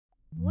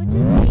What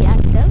is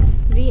reactor?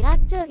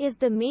 Reactor is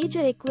the major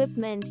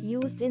equipment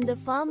used in the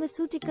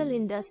pharmaceutical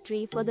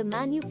industry for the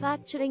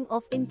manufacturing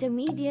of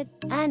intermediate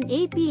and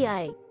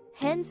API.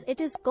 Hence,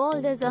 it is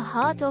called as a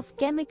heart of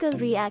chemical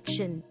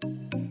reaction.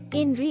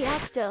 In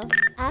reactor,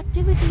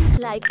 activities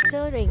like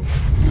stirring,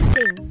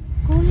 heating,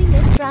 cooling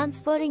and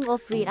transferring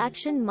of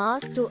reaction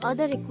mass to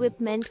other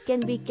equipment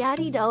can be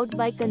carried out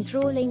by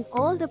controlling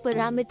all the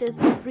parameters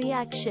of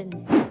reaction.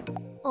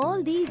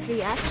 All these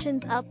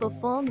reactions are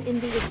performed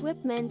in the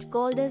equipment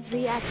called as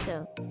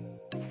reactor.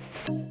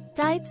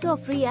 Types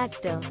of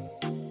reactor.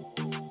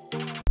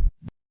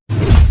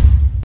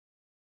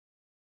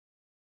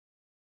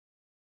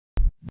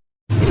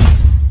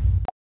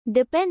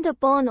 Depend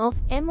upon of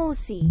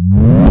MOC,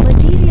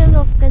 material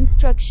of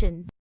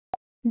construction.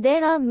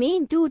 There are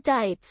main two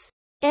types: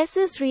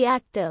 SS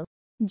reactor,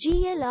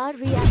 GLR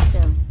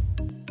reactor.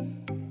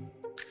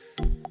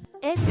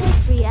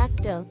 SS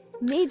reactor,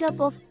 made up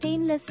of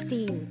stainless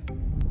steel.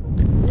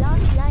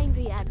 Glass line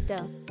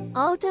reactor.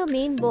 Outer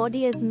main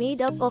body is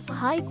made up of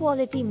high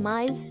quality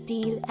mild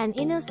steel and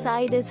inner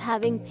side is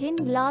having thin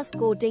glass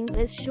coating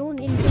as shown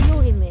in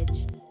below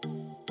image.